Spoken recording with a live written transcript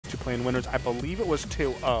play-in winners. I believe it was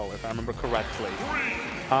 2-0, if I remember correctly.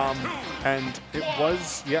 And it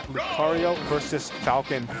was, yeah, Lucario versus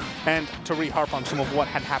Falcon. And to re-harp on some of what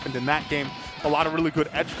had happened in that game, a lot of really good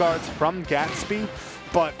edge guards from Gatsby,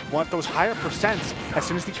 but what those higher percents, as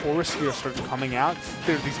soon as the Aura Sphere starts coming out,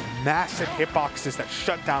 there are these massive hitboxes that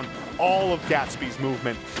shut down all of Gatsby's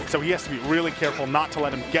movement. So he has to be really careful not to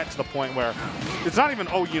let him get to the point where it's not even,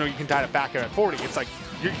 oh, you know, you can die to back air at 40. It's like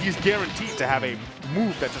he's guaranteed to have a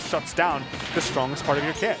move that just shuts down the strongest part of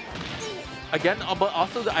your kit. Again, but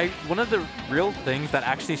also one of the real things that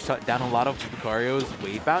actually shut down a lot of Lucario's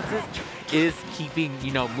wave bounces is keeping,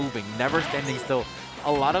 you know, moving, never standing still.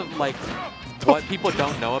 A lot of, like, what people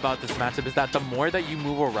don't know about this matchup is that the more that you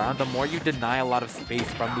move around, the more you deny a lot of space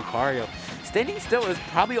from Lucario. Standing still is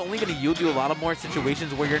probably only going to yield you a lot of more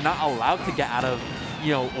situations where you're not allowed to get out of,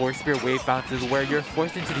 you know, Aura Sphere wave bounces, where you're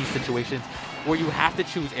forced into these situations where you have to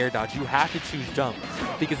choose air dodge, you have to choose jump.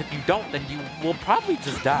 Because if you don't, then you will probably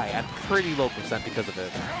just die at pretty low percent because of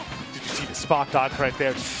it. Did you see the spot dodge right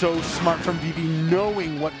there? So smart from Vivi,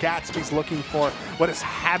 knowing what Gatsby's looking for, what his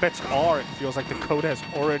habits are. It feels like the code has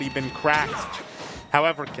already been cracked.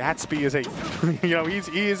 However, Gatsby is a, you know,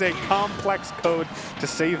 he is a complex code, to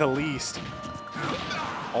say the least.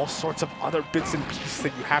 All sorts of other bits and pieces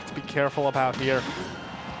that you have to be careful about here.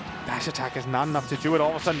 Dash attack is not enough to do it.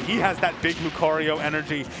 All of a sudden, he has that big Lucario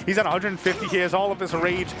energy. He's at 150. He has all of this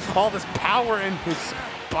rage, all this power in his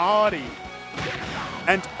body.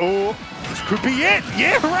 And, oh, this could be it.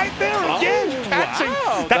 Yeah, right there again. Catching.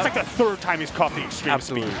 Wow. That's like the third time he's caught the extreme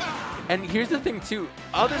Absolutely. speed. And here's the thing, too.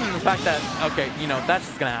 Other than the fact that, okay, you know, that's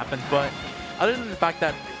just going to happen. But other than the fact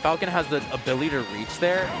that Falcon has the ability to reach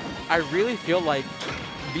there, I really feel like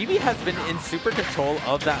Vivi has been in super control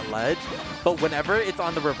of that ledge, but whenever it's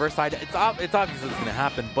on the reverse side, it's obvious it's going to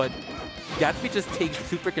happen, but Gatsby just takes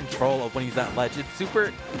super control of when he's at ledge. It's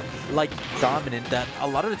super, like, dominant that a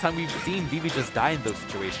lot of the time we've seen Vivi just die in those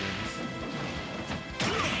situations.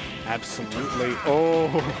 Absolutely.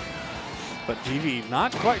 Oh, but Vivi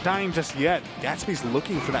not quite dying just yet. Gatsby's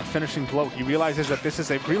looking for that finishing blow. He realizes that this is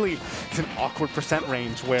a really, it's an awkward percent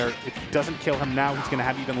range where if he doesn't kill him now, he's going to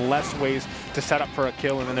have even less ways to set up for a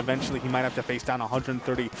kill, and then eventually he might have to face down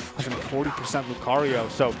 130, 140% Lucario.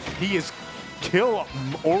 So he is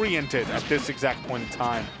kill-oriented at this exact point in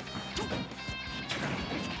time.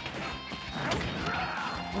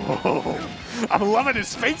 Oh, I'm loving his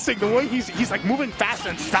spacing, the way he's like moving fast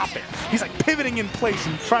and stopping. He's like pivoting in place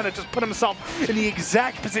and trying to just put himself in the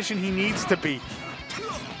exact position he needs to be.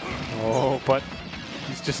 Oh, but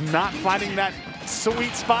he's just not finding that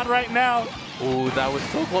sweet spot right now. Oh, that was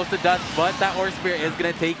so close to death, but that Aura Sphere is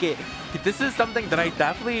going to take it. This is something that I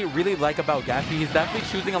definitely really like about Gatsby. He's definitely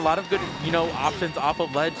choosing a lot of good, you know, options off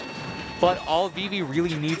of ledge. But all Vivi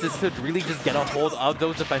really needs is to really just get a hold of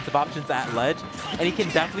those defensive options at ledge, and he can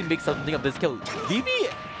definitely make something of this kill. Vivi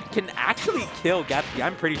can actually kill Gatsby,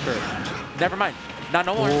 I'm pretty sure. Never mind. Not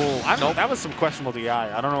no more. Nope. That was some questionable DI.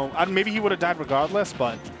 I don't know. Maybe he would have died regardless,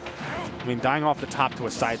 but I mean, dying off the top to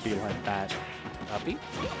a side B like that. Uppy?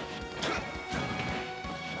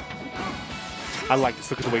 I like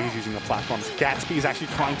this. Look at the way he's using the platforms. Gatsby is actually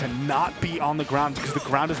trying to not be on the ground because the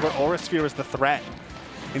ground is where Aura Sphere is the threat.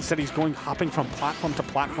 Instead, he's hopping from platform to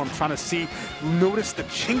platform, trying to notice the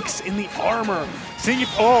chinks in the armor. Seeing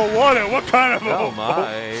if, oh, what kind of, oh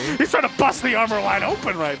my. He's trying to bust the armor line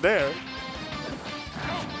open right there.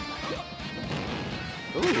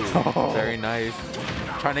 Ooh, very nice.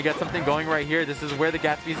 Trying to get something going right here. This is where the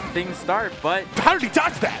Gatsby's things start, but how did he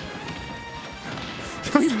dodge that?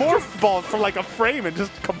 He morph balled for like a frame and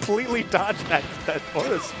just completely dodged that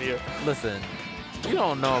Aura Sphere. Listen. You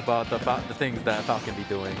don't know about the things that Falcon be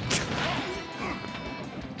doing.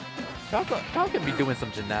 Falcon be doing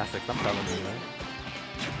some gymnastics, I'm telling you, man.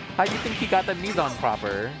 How do you think he got the knees on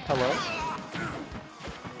proper? Hello?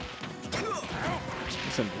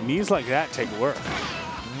 Listen, knees like that take work.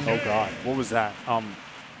 Oh God, what was that?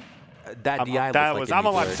 That DI I'm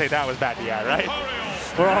allowed to say that was bad DI, right?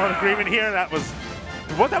 We're all in agreement here. That was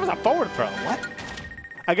a forward throw. What?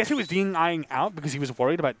 I guess he was DIing out because he was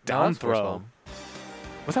worried about down throw.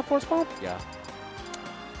 Was that force bomb? Yeah.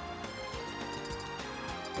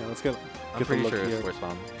 Yeah, let's get I'm pretty the look sure here. it's force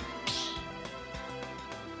bomb.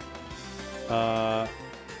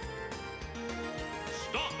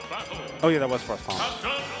 Oh yeah, that was force bomb.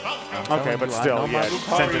 Okay, but still, yeah,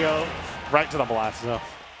 sent it right to the blast. So.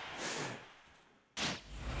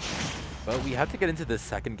 But we have to get into the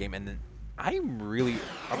second game, and then I'm really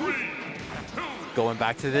going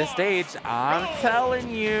back to this stage. I'm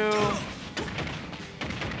telling you.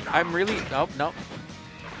 I'm really, nope.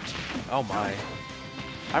 Oh my.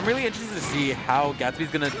 I'm really interested to see how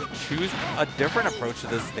Gatsby's going to choose a different approach to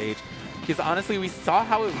this stage. Because honestly, we saw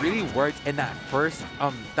how it really worked in that first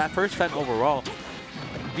set overall.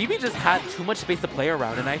 Vivi just had too much space to play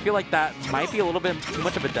around, and I feel like that might be a little bit too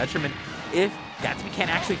much of a detriment if Gatsby can't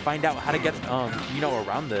actually find out how to get, you know,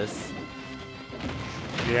 around this.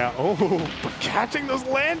 Yeah, oh, but catching those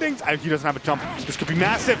landings. He doesn't have a jump. This could be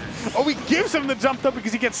massive. Oh, he gives him the jump, though,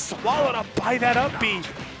 because he gets swallowed up by that up B.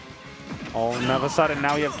 All of a sudden,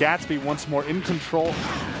 now we have Gatsby once more in control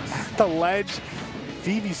at the ledge.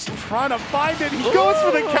 Vivi's trying to find it. He goes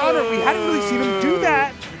for the counter. We hadn't really seen him do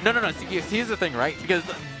that. No. See, here's the thing, right? Because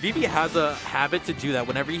Vivi has a habit to do that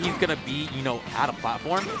whenever he's going to be, you know, at a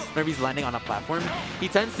platform, whenever he's landing on a platform, he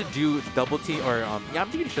tends to do double team, or, yeah, I'm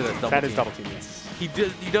pretty sure that's double team. That is double team, yes.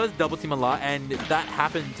 He does double team a lot, and that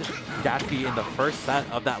happened to Gatsby in the first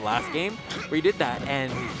set of that last game, where he did that,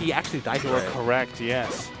 and he actually died to it. Correct,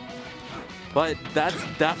 yes. But that's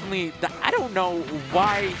definitely, I don't know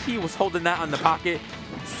why he was holding that on the pocket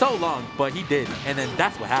so long, but he did. And then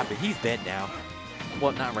that's what happened. He's dead now.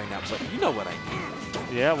 Well, not right now, but you know what I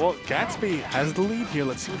mean. Yeah, well, Gatsby has the lead here.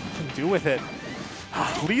 Let's see what he can do with it.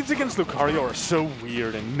 Leads against Lucario are so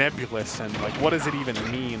weird and nebulous, and like, what does it even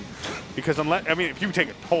mean? Because unless, I mean, if you take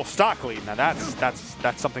a whole stock lead, now that's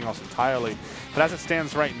something else entirely. But as it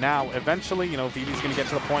stands right now, eventually, you know, Vivi's going to get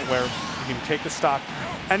to the point where you can take the stock.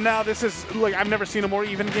 And now this is, like, I've never seen a more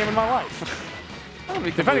even game in my life.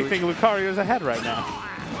 If anything, Lucario's ahead right now.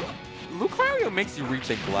 Lucario makes you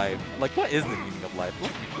rethink life. Like, what is the meaning of life?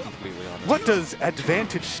 Let's be completely honest. What does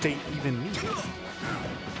advantage state even mean?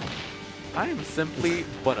 I am simply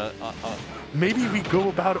but a... Maybe we go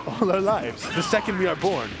about all our lives. The second we are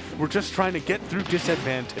born, we're just trying to get through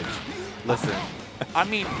disadvantage. Listen, I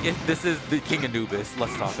mean, if this is the King Anubis,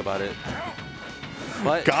 let's talk about it.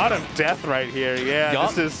 But God of Death right here. Yeah,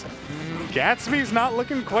 yup. This is... Gatsby's not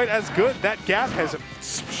looking quite as good. That gap has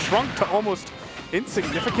shrunk to almost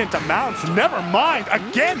insignificant amounts. Never mind.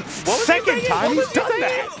 Again, second time he's done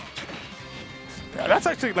that. Yeah, that's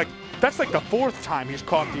actually like... That's like the fourth time he's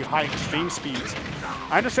caught the high extreme speeds.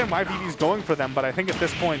 I understand why Vivi's going for them, but I think at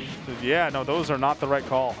this point, yeah, no, those are not the right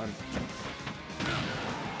call. And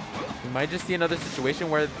we might just see another situation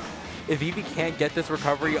where if Vivi can't get this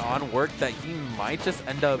recovery on work, that he might just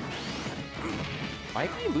end up, might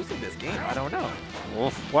be losing this game. I don't know.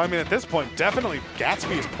 Well, I mean, at this point, definitely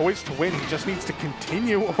Gatsby is poised to win. He just needs to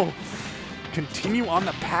continue on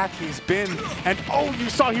the path he's been. And oh, you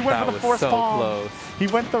saw he went for the force bomb. Close. He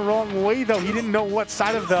went the wrong way, though. He didn't know what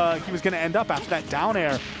side of he was going to end up after that down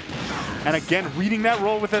air. And again, reading that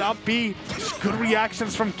roll with an up B. Just good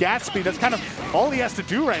reactions from Gatsby. That's kind of all he has to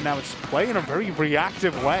do right now. Is play in a very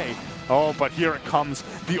reactive way. Oh, but here it comes.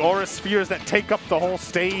 The aura spheres that take up the whole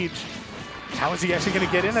stage. How is he actually going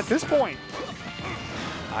to get in at this point?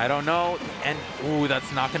 I don't know. And ooh,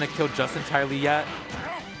 that's not going to kill just entirely yet.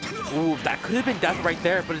 Ooh, that could have been death right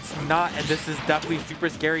there, but it's not, and this is definitely super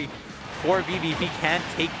scary for Vivi if he can't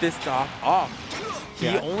take this stock off.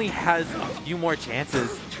 He only has a few more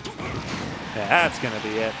chances. Yeah, that's going to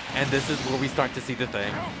be it. And this is where we start to see the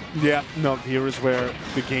thing. Yeah, no, here is where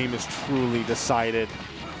the game is truly decided.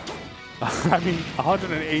 I mean,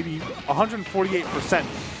 148%.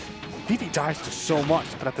 Vivi dies to so much,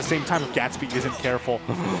 but at the same time, if Gatsby isn't careful,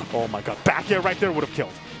 oh my god, back air right there would have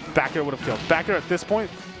killed. Back air would have killed. Back air at this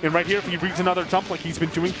point, and right here, if he reads another jump like he's been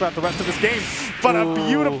doing throughout the rest of this game, but a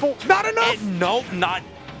beautiful, not enough! Nope, not,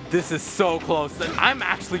 this is so close. I'm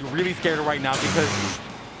actually really scared right now because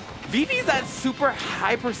Vivi's at super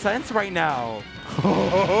high percents right now.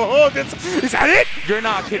 Oh, is that it? You're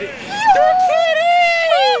not kidding. You're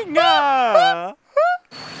kidding!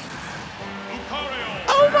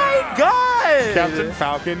 Oh my god! Captain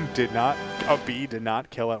Falcon did not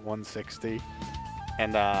kill at 160.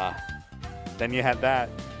 And then you had that.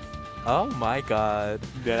 Oh my god.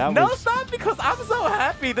 Yeah, that no, was... stop, because I'm so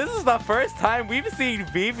happy. This is the first time we've seen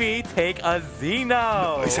Vivi take a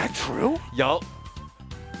Xeno. Is that true? Yup.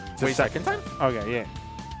 Wait, second time? Okay, yeah.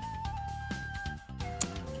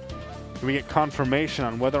 Can we get confirmation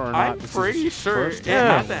on whether or not I'm pretty sure it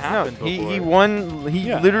hasn't happened before.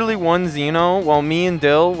 He literally won Xeno while me and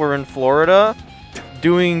Dill were in Florida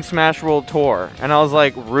doing Smash World Tour. And I was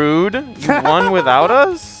like, rude? You won without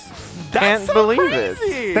us? Can't believe it.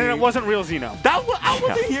 Then it wasn't real Xeno. I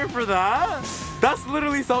wasn't here for that. That's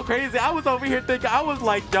literally so crazy. I was over here thinking, I was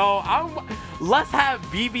like, yo, let's have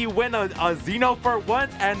Vivi win a Xeno for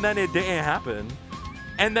once, and then it didn't happen.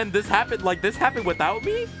 And then this happened, like this happened without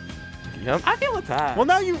me? Yep. I feel attacked. Well,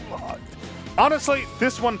 now you... Honestly,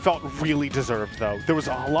 this one felt really deserved, though. There was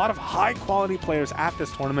a lot of high-quality players at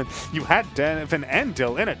this tournament. You had Devin and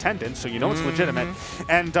Dill in attendance, so you know it's legitimate.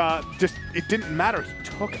 And just it didn't matter. He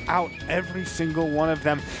took out every single one of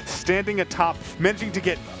them, standing atop, managing to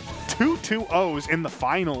get 2 2-0s in the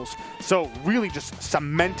finals. So really just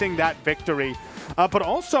cementing that victory. But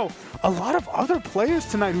also, a lot of other players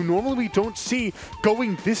tonight who normally we don't see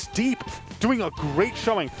going this deep, doing a great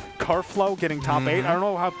showing. Carflow getting top 8. I don't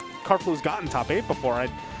know how Carflow's gotten top 8 before. I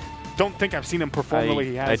don't think I've seen him perform the way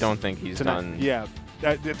he has. I don't think he's tonight. done. Yeah.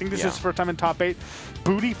 I think this is his first time in top 8.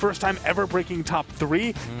 Booty, first time ever breaking top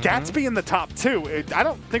 3. Gatsby in the top 2. I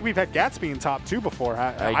don't think we've had Gatsby in top 2 before.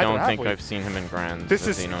 I don't think I've seen him in Grands. This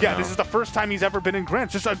is this is the first time he's ever been in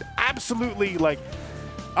Grands. Just an absolutely like.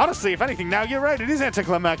 Honestly, if anything, now you're right. It is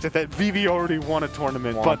anticlimactic that Vivi already won a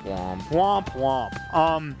tournament. Womp, but womp.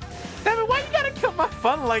 Womp. Devin, why you gotta kill my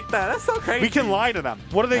fun like that? That's so crazy. We can lie to them.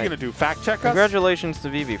 What are they going to do? Fact check us? Congratulations to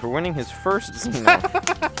Vivi for winning his first Xeno.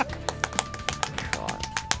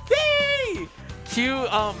 Yay! Cue,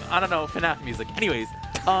 I don't know, FNAF music. Anyways,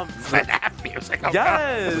 FNAF music. Oh,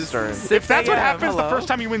 yes! If that's what happens the first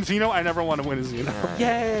time you win Xeno, I never want to win a Xeno. Right.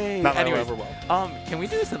 Yay! Not that I Anyways, ever will. can we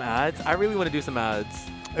do some ads? I really want to do some ads.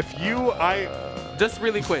 If you, Just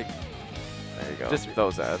really quick. There you go. Just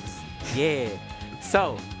those ads. Yeah.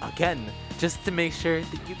 So, again, just to make sure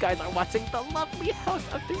that you guys are watching the lovely House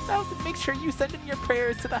of 3000, make sure you send in your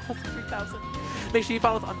prayers to the House of 3000. Make sure you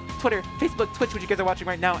follow us on Twitter, Facebook, Twitch, which you guys are watching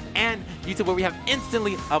right now, and YouTube, where we have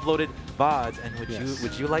instantly uploaded VODs. And would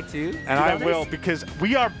you like to? And I will, because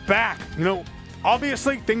we are back. You know,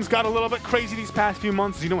 obviously, things got a little bit crazy these past few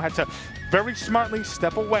months. Xeno had to very smartly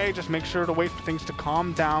step away, just make sure to wait for things to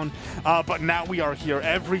calm down. But now we are here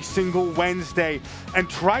every single Wednesday, and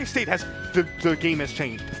Tri-State has, the game has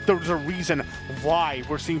changed. There's a reason why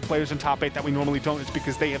we're seeing players in top 8 that we normally don't. It's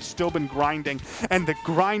because they have still been grinding, and the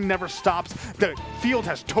grind never stops. The field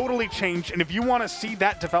has totally changed, and if you want to see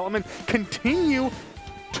that development continue,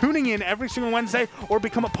 tuning in every single Wednesday, or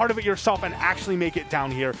become a part of it yourself and actually make it down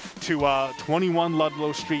here to 21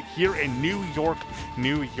 Ludlow Street here in New York,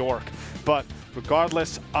 New York. But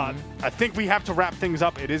regardless, I think we have to wrap things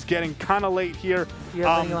up. It is getting kind of late here. Do you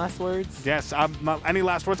have any last words? Yes, any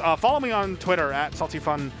last words? Follow me on Twitter at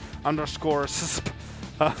saltyfun_sp.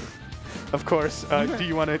 Of course. Do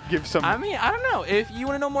you want to give some? I mean, I don't know. If you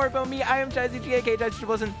want to know more about me, I am Jazzy G, aka Jazzy G,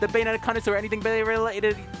 the Bayonetta connoisseur, anything Bay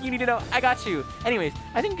related you need to know, I got you. Anyways,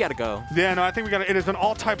 I think we gotta go. Yeah, no, I think we gotta. It has been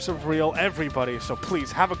all types of real, everybody. So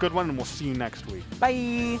please have a good one, and we'll see you next week.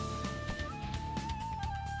 Bye.